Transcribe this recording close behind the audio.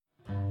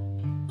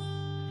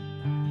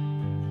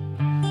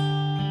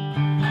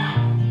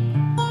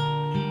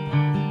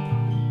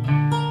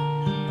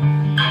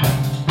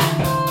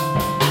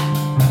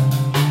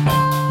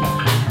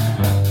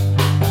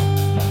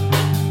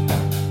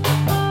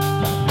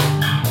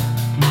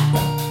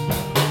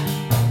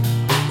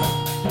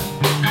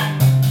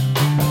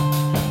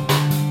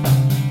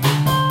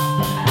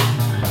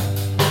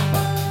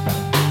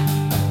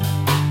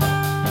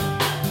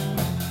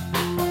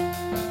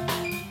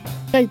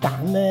雞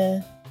蛋呢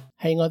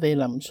係我哋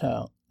臨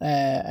場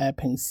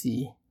平時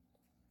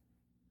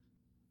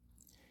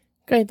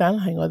雞蛋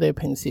係我哋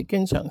平時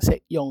經常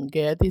食用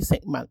嘅一啲食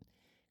物，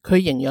佢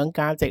營養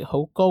價值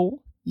好高，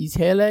而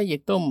且呢亦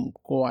都唔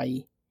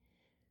貴。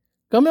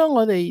咁樣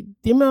我哋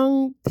點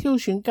樣挑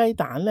選雞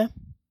蛋呢？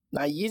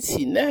嗱，以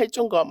前呢喺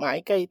中國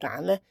買雞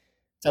蛋呢，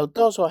就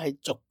多數係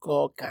逐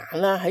個揀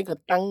啦，喺個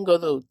燈嗰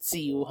度照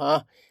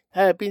吓，睇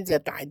下邊隻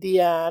大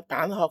啲啊，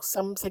蛋殼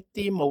深色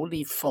啲，冇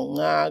裂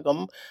縫啊，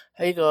咁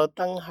喺個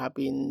燈下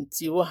邊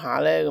照下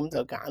呢，咁就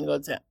揀嗰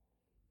隻。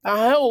但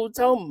喺澳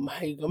洲唔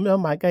係咁樣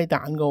買雞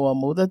蛋噶，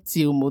冇得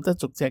照，冇得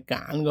逐隻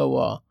揀噶。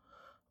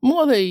咁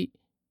我哋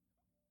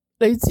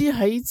你知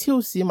喺超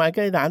市買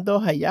雞蛋都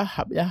係一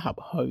盒一盒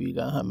去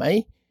噶，係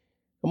咪？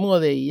咁我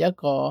哋一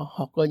個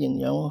學過營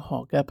養學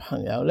嘅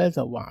朋友咧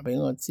就話俾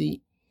我知，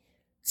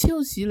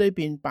超市裏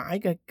邊擺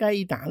嘅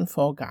雞蛋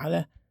貨架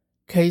咧，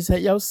其實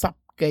有10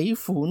幾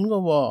款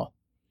噶，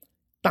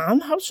蛋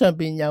盒上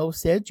邊有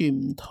寫住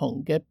唔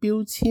同嘅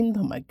標籤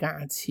同埋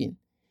價錢，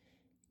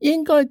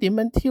應該點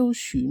樣挑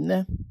選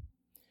呢？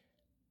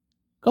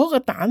嗰個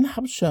蛋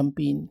盒上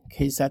邊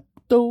其實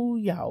都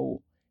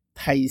有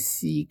提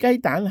示雞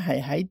蛋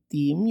係喺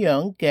點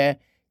樣嘅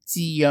飼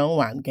養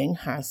環境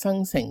下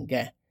生成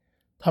嘅，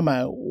同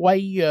埋餵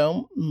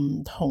養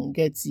唔同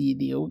嘅飼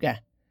料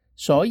嘅，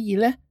所以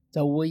咧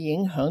就會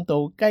影響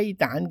到雞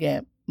蛋嘅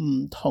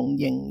唔同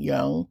營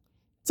養、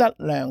質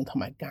量同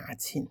埋價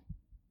錢。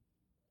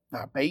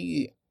比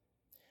如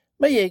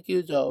乜嘢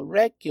叫做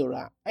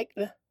regular egg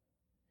咧？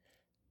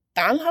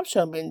蛋盒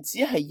上面只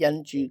係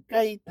印住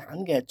雞蛋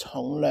嘅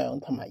重量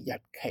同埋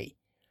日期，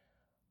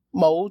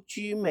冇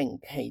註明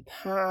其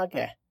他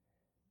嘅，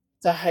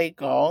就係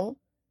講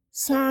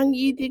生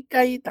呢啲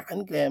雞蛋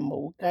嘅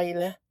母雞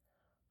呢，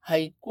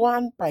係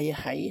關閉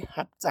喺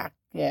狹窄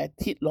嘅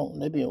鐵籠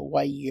裏邊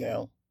餵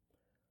養，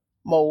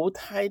冇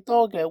太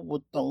多嘅活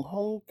動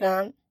空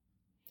間，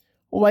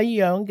餵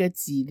養嘅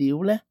飼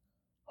料呢，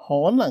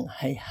可能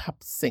係合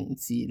成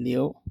飼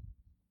料。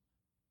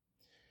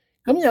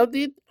咁有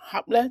啲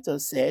盒咧就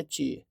寫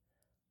住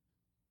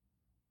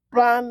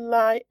Brown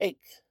Line Egg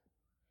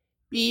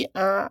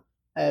BARNLAID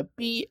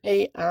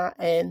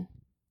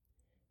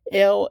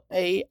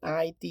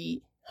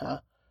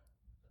吓，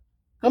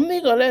咁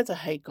呢個咧就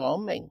係講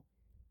明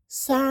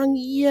生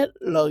呢一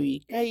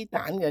類雞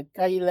蛋嘅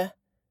雞咧，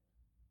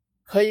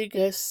佢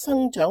嘅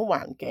生長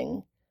環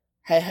境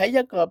係喺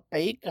一個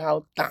比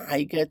較大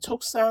嘅畜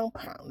生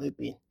棚裏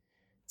邊，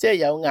即係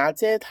有瓦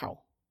遮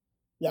頭，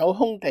有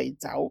空地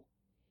走。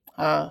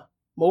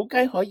母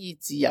雞可以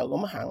自由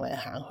咁行嚟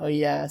行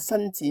去啊，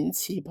伸展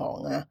翅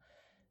膀啊，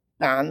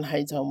但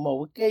係就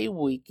冇機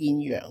會見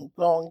陽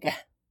光嘅。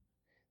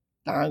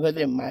但係佢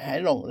哋唔係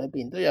喺籠裏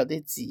邊，都有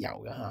啲自由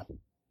嘅吓。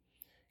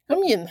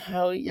咁然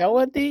後有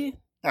一啲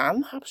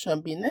蛋盒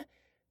上邊咧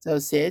就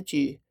寫住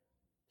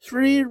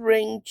free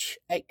range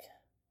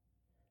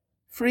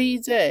egg，free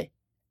即係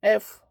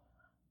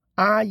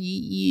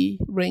FREE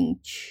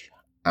range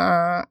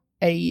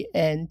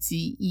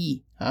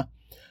RANGE 吓。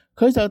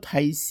佢就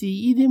提示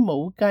呢啲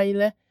母雞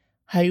呢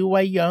係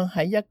餵養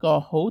喺一個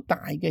好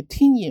大嘅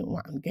天然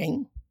環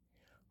境，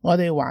我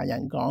哋華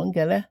人講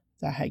嘅呢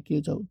就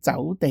係叫做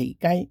走地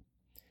雞。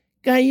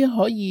雞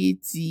可以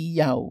自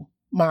由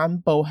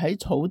漫步喺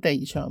草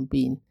地上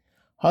邊，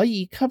可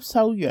以吸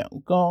收陽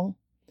光，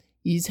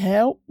而且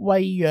餵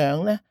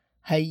養呢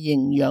係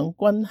營養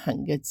均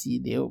衡嘅飼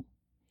料，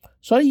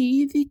所以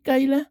呢啲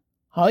雞呢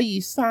可以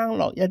生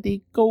落一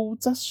啲高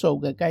質素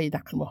嘅雞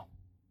蛋。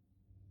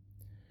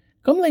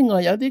咁另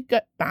外有啲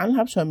蛋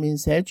盒上面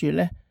寫住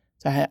呢，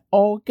就係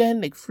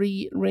organic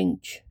free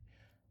range。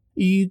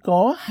如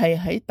果係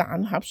喺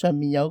蛋盒上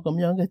面有咁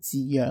樣嘅字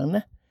樣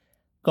呢，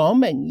講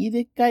明呢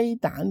啲雞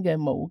蛋嘅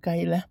母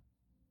雞呢，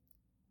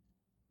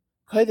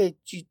佢哋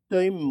絕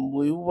對唔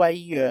會餵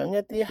養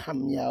一啲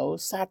含有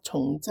殺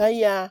蟲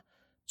劑啊、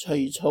除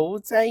草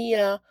劑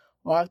啊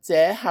或者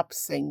合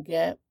成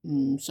嘅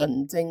唔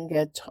純正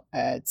嘅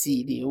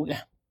飼料嘅。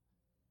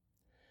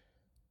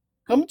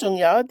咁仲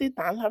有一啲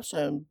蛋盒上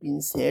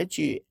邊寫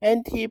住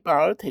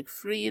antibiotic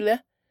free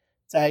咧，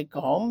就係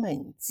講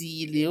明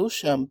飼料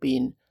上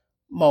邊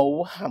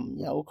冇含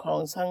有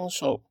抗生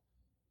素。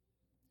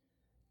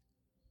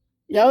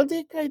有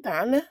啲雞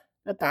蛋咧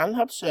個蛋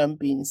盒上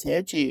邊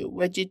寫住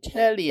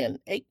vegetarian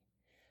egg，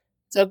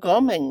 就講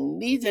明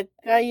呢隻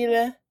雞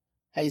咧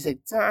係食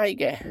齋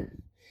嘅，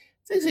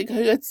即使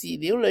佢嘅飼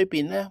料裏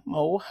邊咧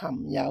冇含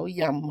有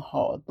任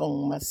何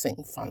動物成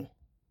分。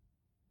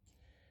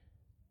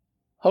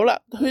好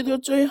啦，去到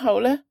最後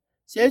咧，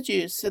寫住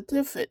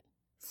certificate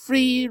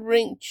free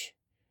range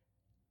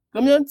咁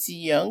樣字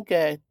樣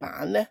嘅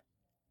蛋咧，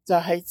就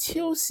係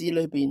超市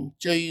裏邊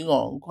最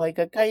昂貴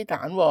嘅雞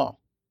蛋喎。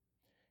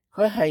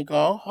佢係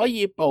講可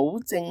以保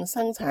證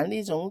生產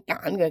呢種蛋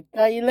嘅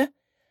雞咧，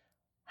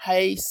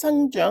係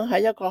生長喺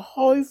一個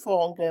開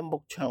放嘅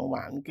牧場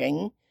環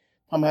境，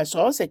同埋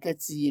所食嘅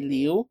飼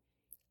料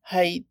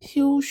係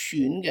挑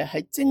選嘅，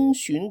係精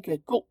選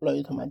嘅穀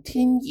類同埋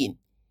天然。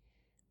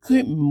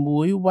佢唔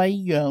會餵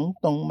養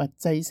動物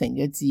製成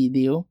嘅飼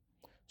料，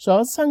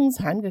所生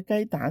產嘅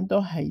雞蛋都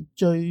係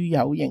最有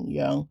營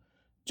養、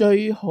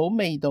最好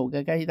味道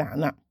嘅雞蛋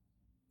啦。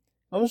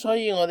咁所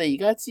以我哋而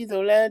家知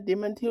道咧點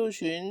樣挑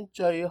選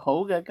最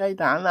好嘅雞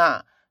蛋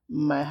啦，唔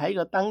係喺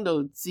個燈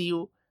度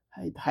照，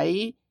係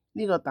睇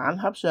呢個蛋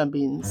盒上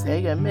邊寫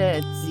嘅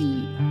咩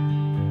字。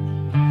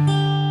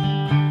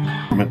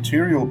The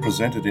material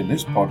presented in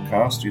this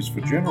podcast is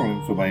for general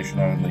information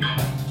only.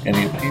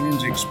 Any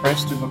opinions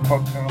expressed in the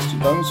podcast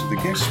are those of the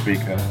guest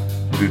speaker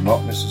and do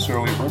not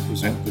necessarily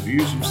represent the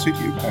views of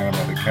City of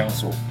Parramatta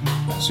Council.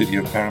 City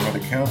of Parramatta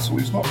Council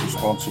is not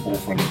responsible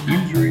for any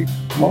injury,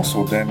 loss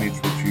or damage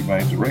which you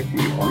may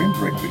directly or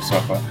indirectly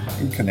suffer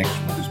in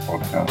connection with this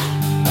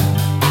podcast.